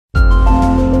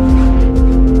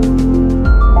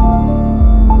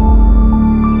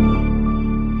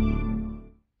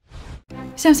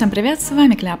Всем привет, с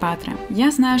вами Клеопатра.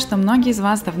 Я знаю, что многие из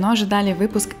вас давно ожидали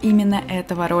выпуск именно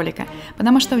этого ролика,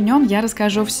 потому что в нем я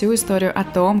расскажу всю историю о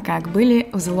том, как были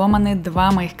взломаны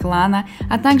два моих клана,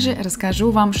 а также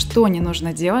расскажу вам, что не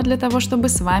нужно делать для того, чтобы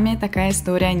с вами такая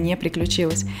история не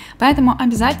приключилась. Поэтому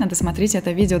обязательно досмотрите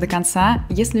это видео до конца,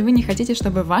 если вы не хотите,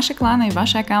 чтобы ваши кланы и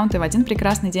ваши аккаунты в один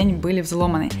прекрасный день были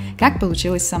взломаны, как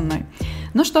получилось со мной.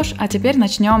 Ну что ж, а теперь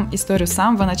начнем историю с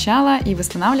самого начала, и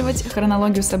восстанавливать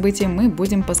хронологию событий мы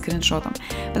будем по скриншотам.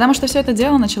 Потому что все это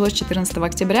дело началось 14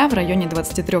 октября в районе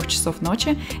 23 часов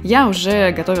ночи. Я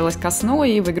уже готовилась ко сну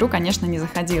и в игру, конечно, не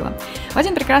заходила. В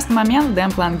один прекрасный момент в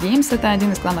DM Lite, это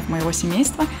один из кланов моего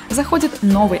семейства, заходит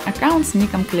новый аккаунт с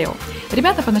ником Клео.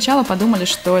 Ребята поначалу подумали,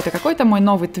 что это какой-то мой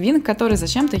новый твин, который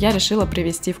зачем-то я решила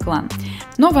привести в клан.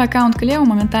 Новый аккаунт Клео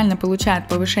моментально получает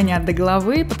повышение до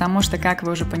главы, потому что, как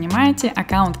вы уже понимаете,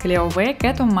 аккаунт Клео к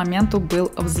этому моменту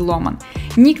был взломан.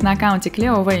 Ник на аккаунте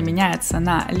Клео меняется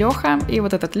на Леха, и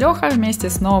вот этот Леха вместе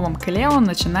с новым Клео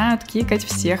начинают кикать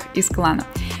всех из клана.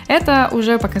 Это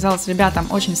уже показалось ребятам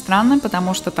очень странным,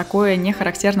 потому что такое не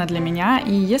характерно для меня,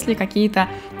 и если какие-то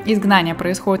изгнания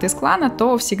происходят из клана,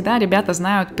 то всегда ребята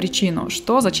знают причину,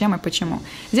 что, зачем и почему.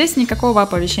 Здесь никакого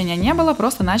оповещения не было,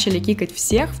 просто начали кикать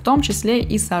всех, в том числе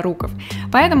и соруков.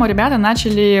 Поэтому ребята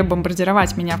начали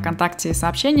бомбардировать меня ВКонтакте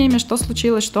сообщениями, что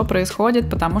случилось, что происходит,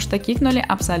 потому что кикнули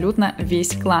абсолютно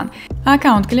весь клан.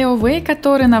 Аккаунт Клео,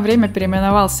 который на время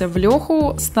переименовался в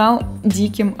Леху, стал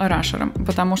диким рашером,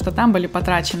 потому что там были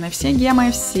потрачены все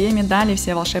гемы, все медали,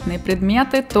 все волшебные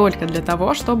предметы только для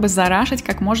того, чтобы зарашить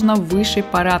как можно выше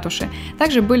по ратуше.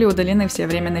 Также были удалены все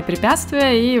временные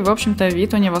препятствия, и, в общем-то,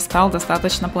 вид у него стал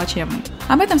достаточно плачевный.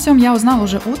 Об этом всем я узнала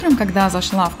уже утром, когда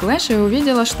зашла в Клеш и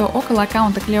увидела, что около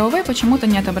аккаунта Клео почему-то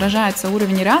не отображается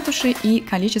уровень ратуши и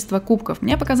количество кубков.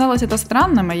 Мне показалось это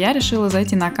странным, и я решила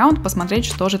зайти на аккаунт, посмотреть,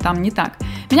 что же там не так.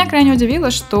 Меня крайне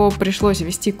удивило, что пришлось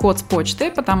ввести код с почты,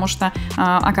 потому что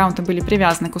аккаунты были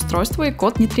привязаны к устройству, и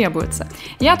код не требуется.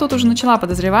 Я тут уже начала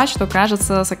подозревать, что,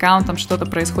 кажется, с аккаунтом что-то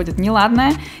происходит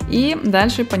неладное, и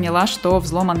дальше поняла, что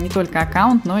взломан не только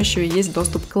аккаунт, но еще и есть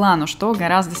доступ к клану, что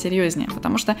гораздо серьезнее,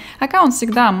 потому что аккаунт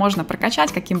всегда можно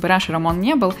прокачать, каким бы рашером он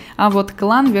ни был, а вот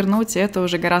клан вернуть это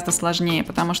уже гораздо сложнее,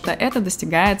 потому что это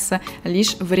достигается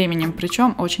лишь временем,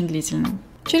 причем очень длительным.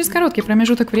 Через короткий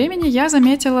промежуток времени я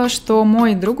заметила, что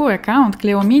мой другой аккаунт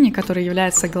Клео, который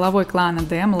является главой клана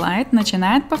DM Lite,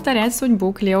 начинает повторять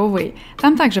судьбу Клео.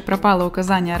 Там также пропало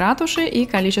указание ратуши и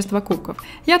количество кубков.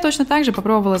 Я точно так же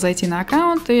попробовала зайти на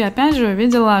аккаунт и опять же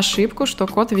увидела ошибку, что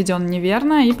код введен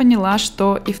неверно, и поняла,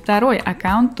 что и второй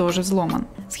аккаунт тоже взломан.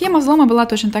 Схема взлома была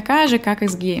точно такая же, как и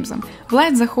с Геймсом. В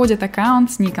Lite заходит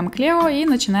аккаунт с ником Клео и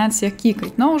начинает всех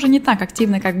кикать, но уже не так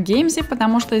активно, как в Геймсе,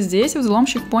 потому что здесь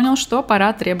взломщик понял, что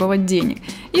пора требовать денег.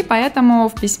 И поэтому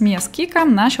в письме с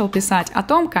киком начал писать о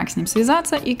том, как с ним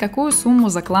связаться и какую сумму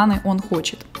за кланы он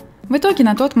хочет. В итоге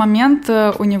на тот момент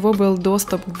у него был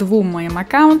доступ к двум моим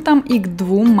аккаунтам и к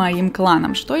двум моим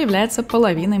кланам, что является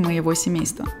половиной моего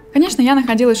семейства. Конечно, я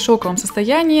находилась в шоковом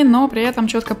состоянии, но при этом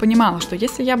четко понимала, что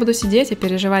если я буду сидеть и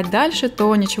переживать дальше,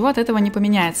 то ничего от этого не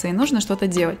поменяется и нужно что-то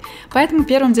делать. Поэтому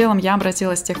первым делом я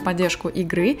обратилась в техподдержку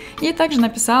игры и также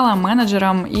написала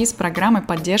менеджерам из программы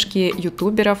поддержки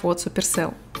ютуберов от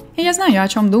Supercell. И я знаю, о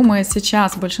чем думает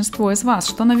сейчас большинство из вас,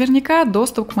 что наверняка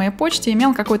доступ к моей почте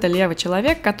имел какой-то левый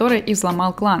человек, который и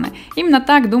взломал кланы. Именно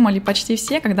так думали почти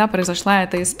все, когда произошла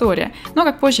эта история. Но,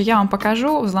 как позже я вам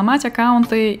покажу, взломать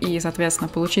аккаунты и, соответственно,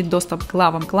 получить доступ к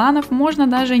главам кланов можно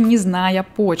даже не зная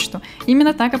почту.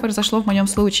 Именно так и произошло в моем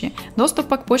случае.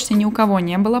 Доступа к почте ни у кого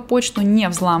не было, почту не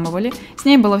взламывали, с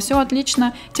ней было все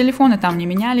отлично, телефоны там не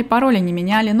меняли, пароли не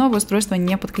меняли, новые устройства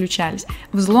не подключались.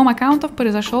 Взлом аккаунтов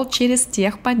произошел через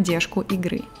техподдержку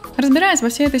игры. Разбираясь во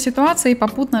всей этой ситуации и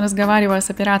попутно разговаривая с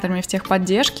операторами в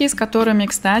техподдержке, с которыми,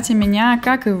 кстати, меня,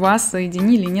 как и вас,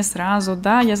 соединили не сразу.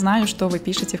 Да, я знаю, что вы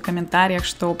пишете в комментариях,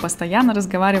 что постоянно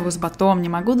разговариваю с ботом, не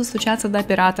могу достучаться до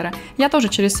оператора. Я тоже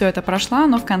через все это прошла,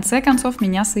 но в конце концов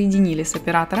меня соединили с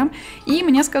оператором, и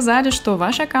мне сказали, что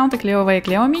ваши аккаунты Клео и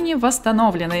Клео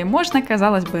восстановлены, и можно,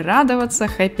 казалось бы, радоваться,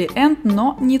 хэппи-энд,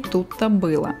 но не тут-то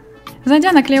было.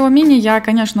 Зайдя на Клео я,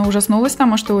 конечно, ужаснулась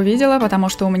тому, что увидела, потому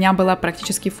что у меня была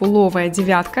практически фуловая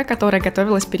девятка, которая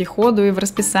готовилась к переходу, и в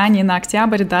расписании на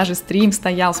октябрь даже стрим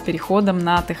стоял с переходом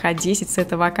на ТХ-10 с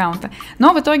этого аккаунта.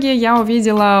 Но в итоге я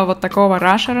увидела вот такого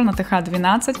рашера на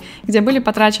ТХ-12, где были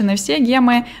потрачены все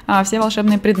гемы, все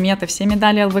волшебные предметы, все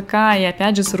медали ЛВК и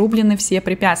опять же срублены все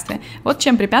препятствия. Вот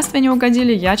чем препятствия не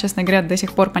угодили, я, честно говоря, до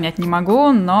сих пор понять не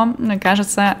могу, но,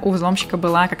 кажется, у взломщика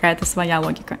была какая-то своя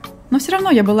логика. Но все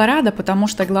равно я была рада, потому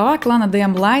что глава клана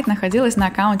DM Lite находилась на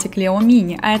аккаунте Клео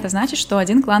Мини, а это значит, что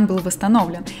один клан был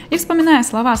восстановлен. И вспоминая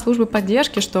слова службы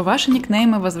поддержки, что ваши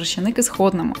никнеймы возвращены к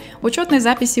исходному, учетные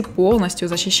записи полностью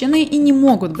защищены и не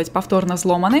могут быть повторно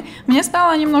взломаны, мне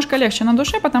стало немножко легче на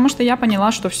душе, потому что я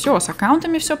поняла, что все, с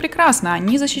аккаунтами все прекрасно,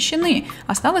 они защищены.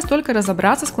 Осталось только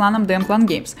разобраться с кланом DM Clan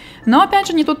Games. Но опять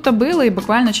же не тут-то было, и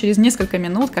буквально через несколько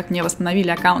минут, как мне восстановили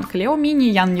аккаунт Клео Мини,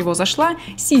 я на него зашла,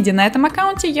 сидя на этом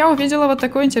аккаунте, я увидела вот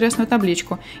такую интересную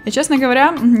табличку. И, честно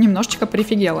говоря, немножечко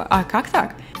прифигела. А как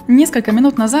так? Несколько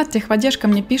минут назад техподдержка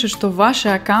мне пишет, что ваши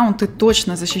аккаунты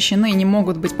точно защищены и не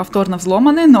могут быть повторно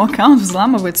взломаны, но аккаунт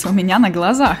взламывается у меня на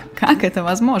глазах. Как это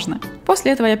возможно?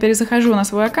 После этого я перезахожу на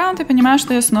свой аккаунт и понимаю,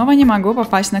 что я снова не могу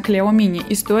попасть на Клео Мини.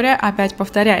 История опять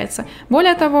повторяется.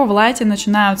 Более того, в лайте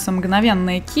начинаются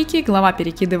мгновенные кики, глава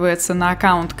перекидывается на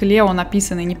аккаунт Клео,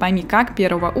 написанный не пойми как,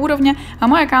 первого уровня, а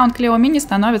мой аккаунт Клео Мини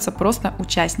становится просто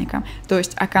участником. То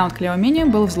есть аккаунт Клео Мини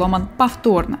был взломан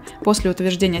повторно, после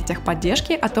утверждения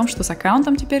техподдержки о том, что с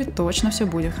аккаунтом теперь точно все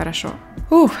будет хорошо.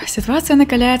 Ситуация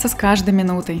накаляется с каждой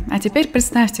минутой. А теперь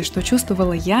представьте, что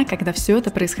чувствовала я, когда все это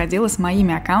происходило с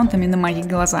моими аккаунтами на моих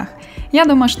глазах. Я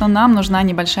думаю, что нам нужна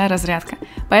небольшая разрядка.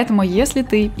 Поэтому если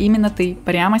ты, именно ты,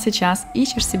 прямо сейчас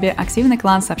ищешь себе активный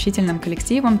клан с общительным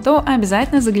коллективом, то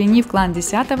обязательно загляни в клан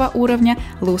 10 уровня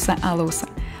Луса Алуса.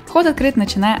 Вход открыт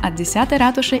начиная от 10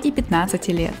 ратуши и 15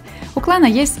 лет. У клана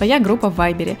есть своя группа в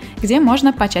Вайбере, где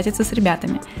можно початиться с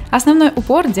ребятами. Основной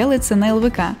упор делается на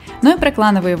ЛВК, но и про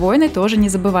клановые войны тоже не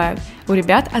забывают. У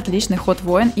ребят отличный ход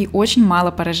войн и очень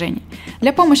мало поражений.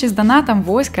 Для помощи с донатом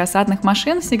войск и осадных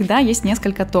машин всегда есть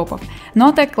несколько топов.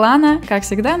 Но тег клана, как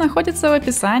всегда, находится в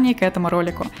описании к этому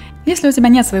ролику. Если у тебя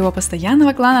нет своего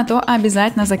постоянного клана, то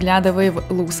обязательно заглядывай в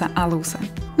Луса Алуса.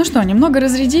 Ну что, немного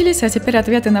разрядились, а теперь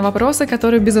ответы на вопросы,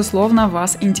 которые, безусловно,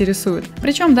 вас интересуют.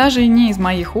 Причем даже не из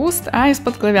моих уст, а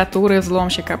из-под клавиатуры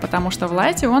взломщика, потому что в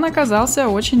лайте он оказался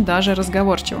очень даже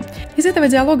разговорчивым. Из этого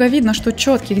диалога видно, что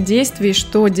четких действий,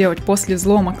 что делать после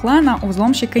взлома клана, у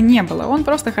взломщика не было. Он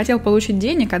просто хотел получить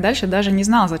денег, а дальше даже не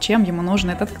знал, зачем ему нужен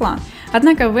этот клан.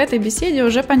 Однако в этой беседе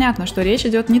уже понятно, что речь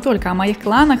идет не только о моих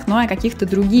кланах, но и о каких-то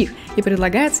других, и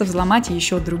предлагается взломать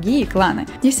еще другие кланы.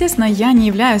 Естественно, я не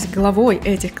являюсь главой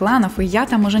этих кланов, и я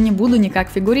там уже не буду никак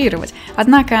фигурировать.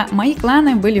 Однако мои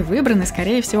кланы были выбраны,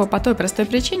 скорее всего, по той простой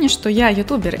причине, что я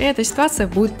ютубер, и эта ситуация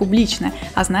будет публичная,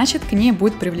 а значит, к ней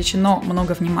будет привлечено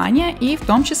много внимания, и в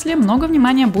том числе много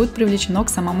внимания будет привлечено к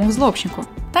самому взломщику.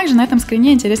 Также на этом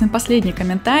скрине интересен последний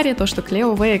комментарий, то что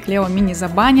Клео В и Клео Мини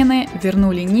забанены,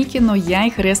 вернули ники, но я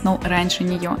их резнул раньше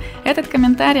нее. Этот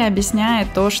комментарий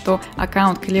объясняет то, что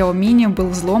аккаунт Клео Мини был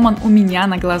взломан у меня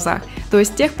на глазах. То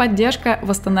есть техподдержка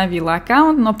восстановила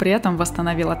аккаунт, но при этом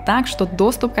восстановила так, что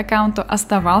доступ к аккаунту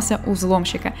оставался у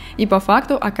взломщика, и по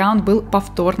факту аккаунт был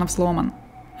повторно взломан.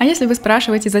 А если вы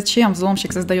спрашиваете, зачем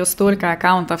взломщик создает столько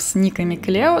аккаунтов с никами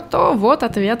Клео, то вот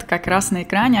ответ как раз на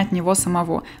экране от него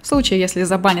самого. В случае, если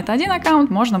забанят один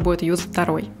аккаунт, можно будет юзать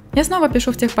второй. Я снова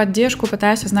пишу в техподдержку,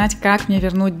 пытаюсь узнать, как мне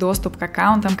вернуть доступ к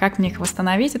аккаунтам, как мне их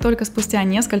восстановить, и только спустя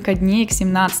несколько дней, к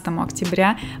 17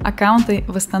 октября, аккаунты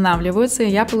восстанавливаются, и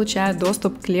я получаю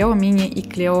доступ к Клео Мини и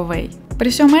Клео Вэй. При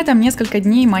всем этом несколько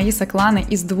дней мои сокланы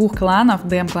из двух кланов,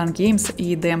 DM Clan Games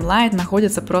и DM Lite,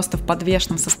 находятся просто в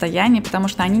подвешенном состоянии, потому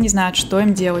что они не знают, что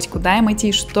им делать, куда им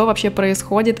идти, что вообще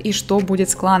происходит и что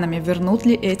будет с кланами, вернут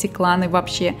ли эти кланы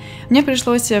вообще. Мне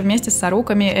пришлось вместе с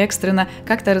соруками экстренно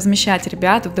как-то размещать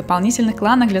ребят в дополнительных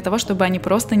кланах для того, чтобы они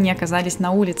просто не оказались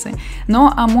на улице.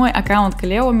 Но а мой аккаунт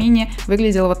Клео Мини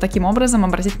выглядел вот таким образом.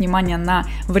 Обратите внимание на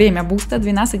время буста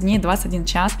 12 дней 21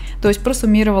 час, то есть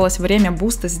просуммировалось время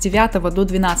буста с 9 до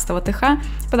 12 ТХ,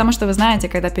 потому что вы знаете,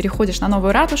 когда переходишь на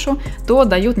новую ратушу, то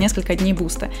дают несколько дней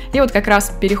буста. И вот как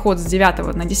раз переход с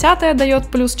 9 на 10 дает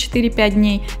плюс 4-5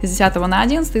 дней, с 10 на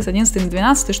 11, с 11 на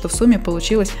 12, что в сумме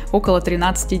получилось около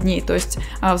 13 дней. То есть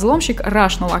взломщик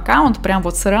рашнул аккаунт прям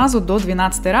вот сразу до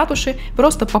 12 ратуши,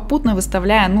 просто попутно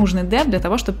выставляя нужный деп для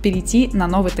того, чтобы перейти на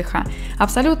новый ТХ.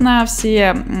 Абсолютно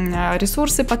все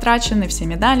ресурсы потрачены, все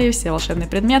медали, все волшебные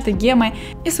предметы, гемы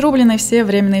и срублены все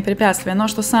временные препятствия. Но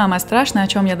что самое страшное, о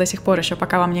чем я до сих пор еще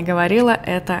пока вам не говорила,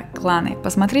 это кланы.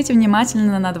 Посмотрите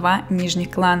внимательно на два нижних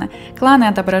клана. Кланы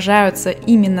отображаются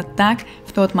именно так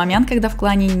в тот момент, когда в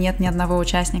клане нет ни одного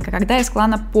участника, когда из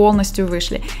клана полностью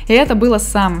вышли. И это было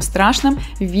самым страшным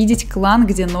 — видеть клан,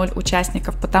 где 0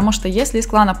 участников, потому что если из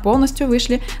клана полностью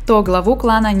вышли, то главу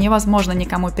клана невозможно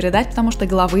никому передать, потому что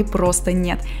главы просто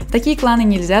нет. В такие кланы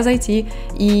нельзя зайти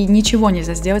и ничего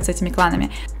нельзя сделать с этими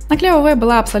кланами. На Клео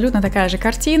была абсолютно такая же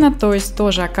картина, то есть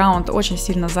тоже аккаунт очень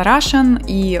сильно зарашен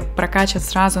и прокачан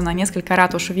сразу на несколько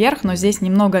ратуш вверх, но здесь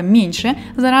немного меньше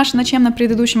зарашено, чем на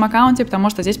предыдущем аккаунте, потому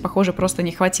что здесь, похоже, просто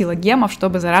не хватило гемов,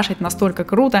 чтобы зарашить настолько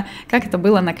круто, как это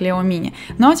было на Клео Мини.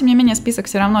 Но, тем не менее, список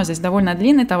все равно здесь довольно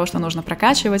длинный, того, что нужно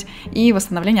прокачивать, и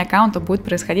восстановление аккаунта будет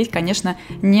происходить, конечно,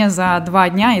 не за 2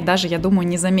 дня и даже, я думаю,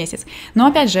 не за месяц. Но,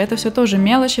 опять же, это все тоже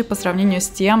мелочи по сравнению с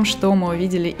тем, что мы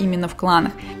увидели именно в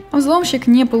кланах. Взломщик,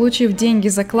 не получив деньги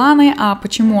за кланы, а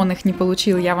почему он их не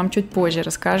получил, я вам чуть позже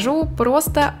расскажу,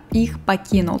 просто их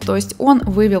покинул. То есть он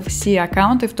вывел все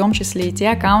аккаунты, в том числе и те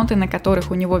аккаунты, на которых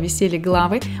у него висели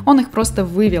главы, он их просто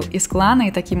вывел из клана,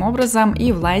 и таким образом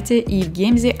и в Лайте, и в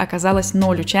Геймзе оказалось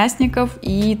 0 участников,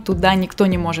 и туда никто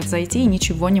не может зайти и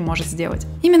ничего не может сделать.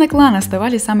 Именно кланы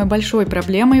оставались самой большой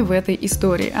проблемой в этой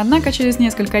истории. Однако через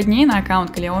несколько дней на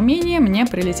аккаунт Клео Мини мне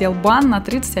прилетел бан на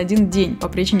 31 день по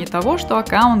причине того, что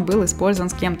аккаунт был использован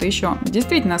с кем-то еще.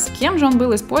 Действительно, с кем же он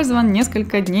был использован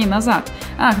несколько дней назад?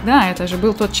 Ах да, это же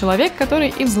был тот человек,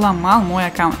 который и взломал мой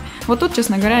аккаунт. Вот тут,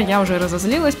 честно говоря, я уже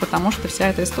разозлилась, потому что вся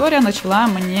эта история начала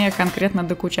мне конкретно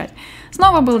докучать.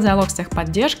 Снова был диалог с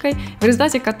техподдержкой, в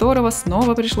результате которого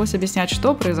снова пришлось объяснять,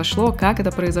 что произошло, как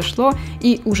это произошло,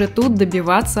 и уже тут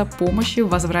добиваться помощи в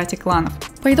возврате кланов.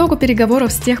 По итогу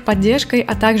переговоров с техподдержкой,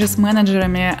 а также с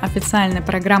менеджерами официальной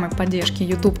программы поддержки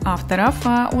YouTube авторов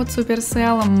от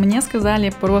Supercell, мне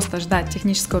сказали просто ждать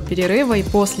технического перерыва, и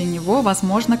после него,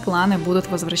 возможно, кланы будут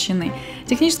возвращены.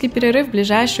 Технический перерыв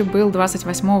ближайший был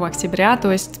 28 октября,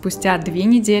 то есть спустя 2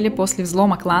 недели после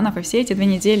взлома кланов, и все эти 2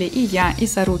 недели и я, и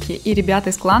Саруки, и ребята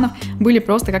из кланов были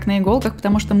просто как на иголках,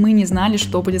 потому что мы не знали,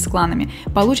 что будет с кланами.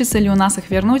 Получится ли у нас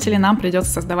их вернуть, или нам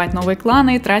придется создавать новые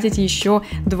кланы и тратить еще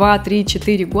 2, 3,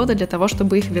 4 года для того,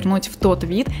 чтобы их вернуть в тот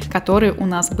вид, который у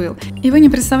нас был. И вы не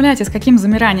представляете, с каким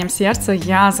замиранием сердца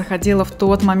я заходила в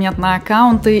тот момент на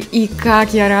аккаунты, и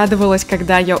как я радовалась,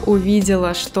 когда я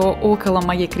увидела, что около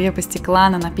моей крепости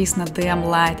клана написано DM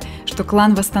Lite, что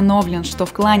клан восстановлен, что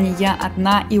в клане я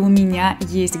одна и у меня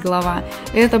есть глава.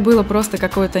 Это было просто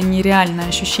какое-то нереальное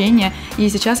ощущение, и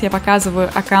сейчас я показываю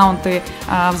аккаунты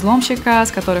взломщика,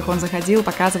 с которых он заходил,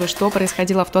 показываю, что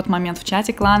происходило в тот момент в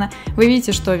чате клана. Вы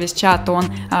видите, что весь чат он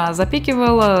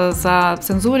запикивал,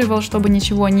 зацензуривал, чтобы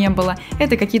ничего не было.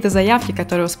 Это какие-то заявки,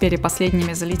 которые успели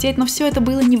последними залететь, но все это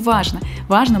было не важно.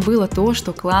 Важно было то,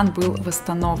 что клан был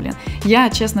восстановлен. Я,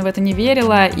 честно, в это не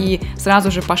верила и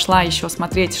сразу же пошла еще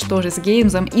смотреть, что же с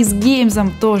Геймзом. И с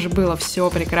Геймзом тоже было все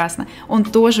прекрасно. Он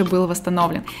тоже был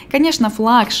восстановлен. Конечно,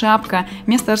 флаг, шапка,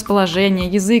 место расположения,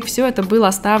 язык, все это было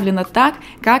оставлено так,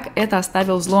 как это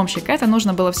оставил взломщик. Это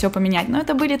нужно было все поменять. Но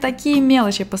это были такие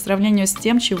мелочи по сравнению с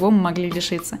тем, чего мы могли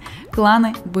лишиться.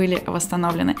 Кланы были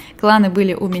восстановлены. Кланы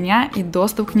были у меня, и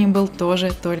доступ к ним был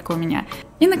тоже только у меня.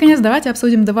 И, наконец, давайте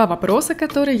обсудим 2 вопроса,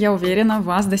 которые, я уверена,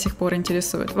 вас до сих пор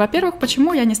интересуют. Во-первых,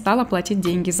 почему я не стала платить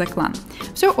деньги за клан?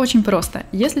 Все очень просто.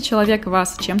 Если человек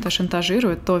вас чем-то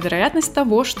шантажирует, то вероятность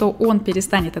того, что он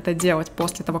перестанет это делать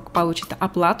после того, как получит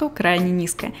оплату, крайне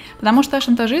низкая. Потому что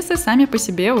шантажисты сами по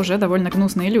себе уже довольно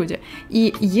гнусные люди.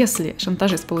 И если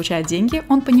шантажист получает деньги,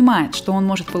 он понимает, что он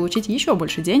может получить еще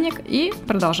больше денег и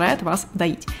продолжает вас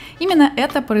доить. Именно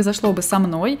это произошло бы со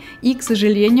мной, и, к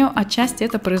сожалению, отчасти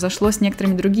это произошло с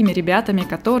некоторыми другими ребятами,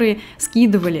 которые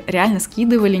скидывали, реально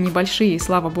скидывали небольшие,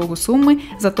 слава богу, суммы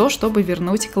за то, чтобы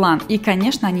вернуть клан. И,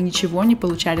 конечно, они ничего не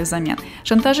получали взамен.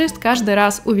 Шантажист каждый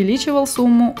раз увеличивал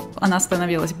сумму, она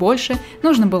становилась больше,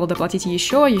 нужно было доплатить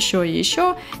еще,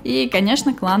 и,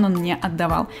 конечно, клан он не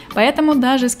отдавал. Поэтому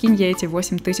даже скинь я эти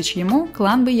 8000 ему,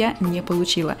 клан бы я не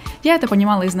получила. Я это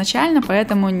понимала изначально,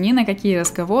 поэтому ни на какие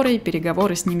разговоры и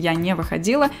переговоры с ним я не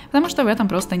выходила, потому что в этом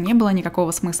просто не было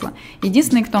никакого смысла.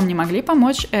 Единственные, кто мне могли помочь,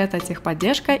 это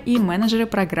техподдержка и менеджеры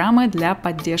программы для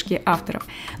поддержки авторов.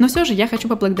 Но все же я хочу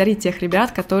поблагодарить тех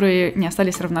ребят, которые не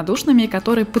остались равнодушными,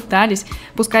 которые пытались,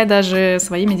 пускай даже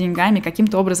своими деньгами,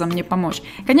 каким-то образом мне помочь.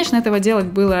 Конечно, этого делать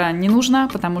было не нужно,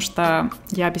 потому что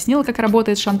я объяснила, как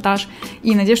работает шантаж,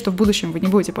 и надеюсь, что в будущем вы не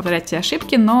будете повторять те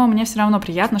ошибки, но мне все равно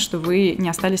приятно, что вы не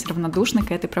остались равнодушны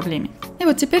к этой проблеме. И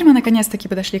вот теперь мы наконец-таки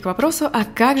подошли к вопросу, а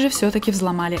как же все-таки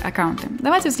взломали аккаунты?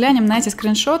 Давайте взглянем на эти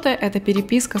скриншоты, это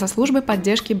переписка со службой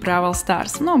поддержки Бравл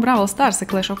Старс. Но Бравл Старс и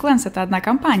Клэш Клэнс это одна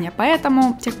компания,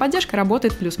 поэтому техподдержка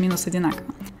работает плюс-минус одинаково.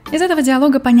 Из этого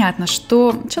диалога понятно,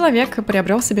 что человек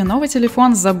приобрел себе новый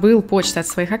телефон, забыл почту от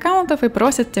своих аккаунтов и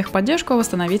просит техподдержку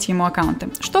восстановить ему аккаунты.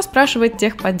 Что спрашивает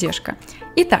техподдержка?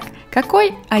 Итак,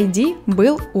 какой ID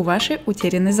был у вашей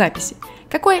утерянной записи?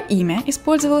 Какое имя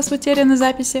использовалось в утерянной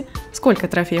записи? Сколько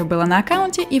трофеев было на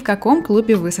аккаунте и в каком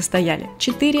клубе вы состояли?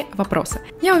 4 вопроса.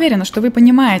 Я уверена, что вы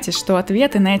понимаете, что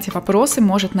ответы на эти вопросы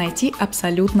может найти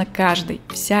абсолютно каждый.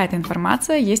 Вся эта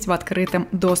информация есть в открытом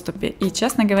доступе. И,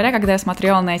 честно говоря, когда я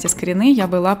смотрела на эти скрины, я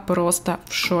была просто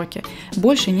в шоке.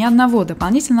 Больше ни одного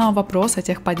дополнительного вопроса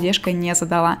техподдержка не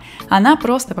задала. Она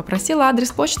просто попросила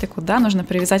адрес почты, куда нужно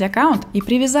привязать аккаунт, и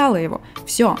привязала его.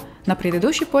 Все, на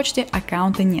предыдущей почте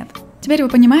аккаунта нет. Теперь вы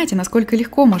понимаете, насколько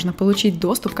легко можно получить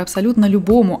доступ к абсолютно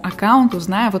любому аккаунту,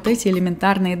 зная вот эти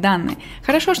элементарные данные.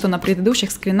 Хорошо, что на предыдущих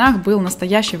скринах был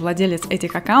настоящий владелец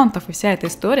этих аккаунтов, и вся эта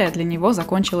история для него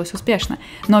закончилась успешно.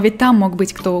 Но ведь там мог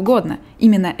быть кто угодно.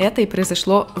 Именно это и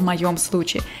произошло в моем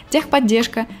случае.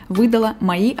 Техподдержка выдала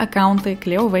мои аккаунты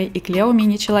Клео и Клео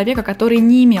человека, который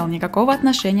не имел никакого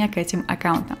отношения к этим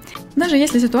аккаунтам. Даже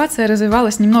если ситуация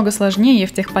развивалась немного сложнее, и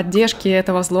в техподдержке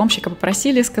этого взломщика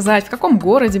попросили сказать, в каком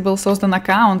городе был создан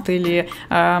аккаунт или,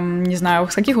 не знаю,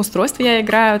 с каких устройств я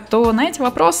играю, то на эти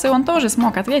вопросы он тоже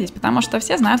смог ответить, потому что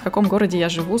все знают, в каком городе я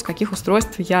живу, с каких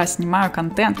устройств я снимаю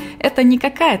контент. Это не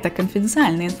какая-то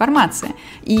конфиденциальная информация.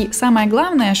 И самое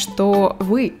главное, что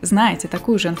вы знаете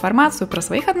такую же информацию про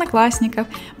своих одноклассников,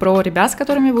 про ребят, с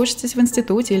которыми вы учитесь в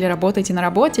институте или работаете на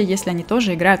работе, если они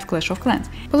тоже играют в Clash of Clans.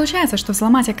 Получается, что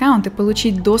взломать аккаунт и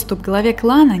получить доступ к главе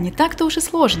клана не так-то уж и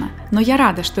сложно, но я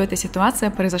рада, что эта ситуация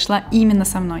произошла именно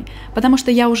со мной. Потому что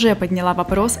я уже подняла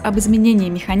вопрос об изменении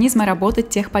механизма работы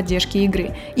техподдержки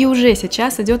игры, и уже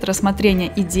сейчас идет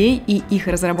рассмотрение идей и их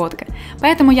разработка.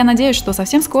 Поэтому я надеюсь, что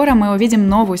совсем скоро мы увидим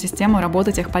новую систему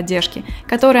работы техподдержки,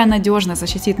 которая надежно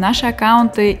защитит наши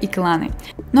аккаунты и кланы.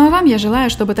 Ну а вам я желаю,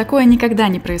 чтобы такое никогда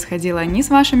не происходило ни с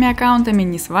вашими аккаунтами,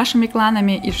 ни с вашими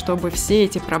кланами, и чтобы все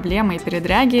эти проблемы и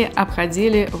передряги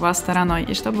обходили вас стороной,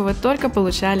 и чтобы вы только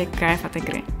получали кайф от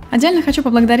игры. Отдельно хочу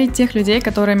поблагодарить тех людей,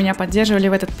 которые меня поддерживали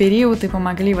в этот период и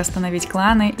помогли восстановить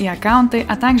кланы и аккаунты,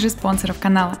 а также спонсоров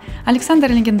канала: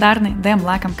 Александр Легендарный, DM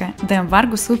Лакомка, DM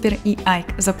Варгу Супер и Айк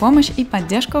за помощь и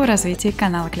поддержку в развитии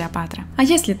канала Клеопатра. А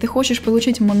если ты хочешь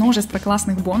получить множество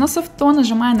классных бонусов, то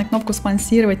нажимай на кнопку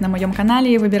 «Спонсировать» на моем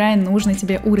канале и выбирай нужный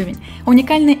тебе уровень.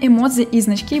 Уникальные эмодзи и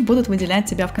значки будут выделять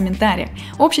тебя в комментариях,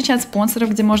 общий чат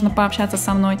спонсоров, где можно пообщаться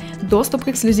со мной, доступ к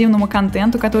эксклюзивному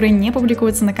контенту, который не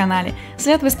публикуется на канале,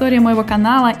 след в истории моего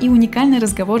канала и уникальные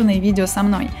разговорные видео со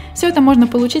мной. Все это можно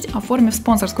получить, оформив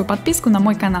спонсорскую подписку на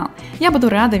мой канал. Я буду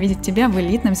рада видеть тебя в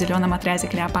элитном зеленом отряде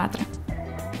Клеопатры.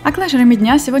 А клэшерами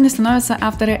дня сегодня становятся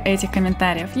авторы этих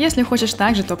комментариев. Если хочешь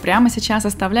так же, то прямо сейчас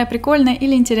оставляй прикольный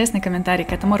или интересный комментарий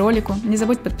к этому ролику. Не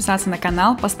забудь подписаться на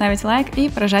канал, поставить лайк и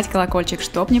прожать колокольчик,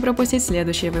 чтобы не пропустить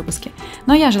следующие выпуски.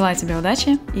 Но я желаю тебе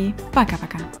удачи и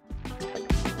пока-пока.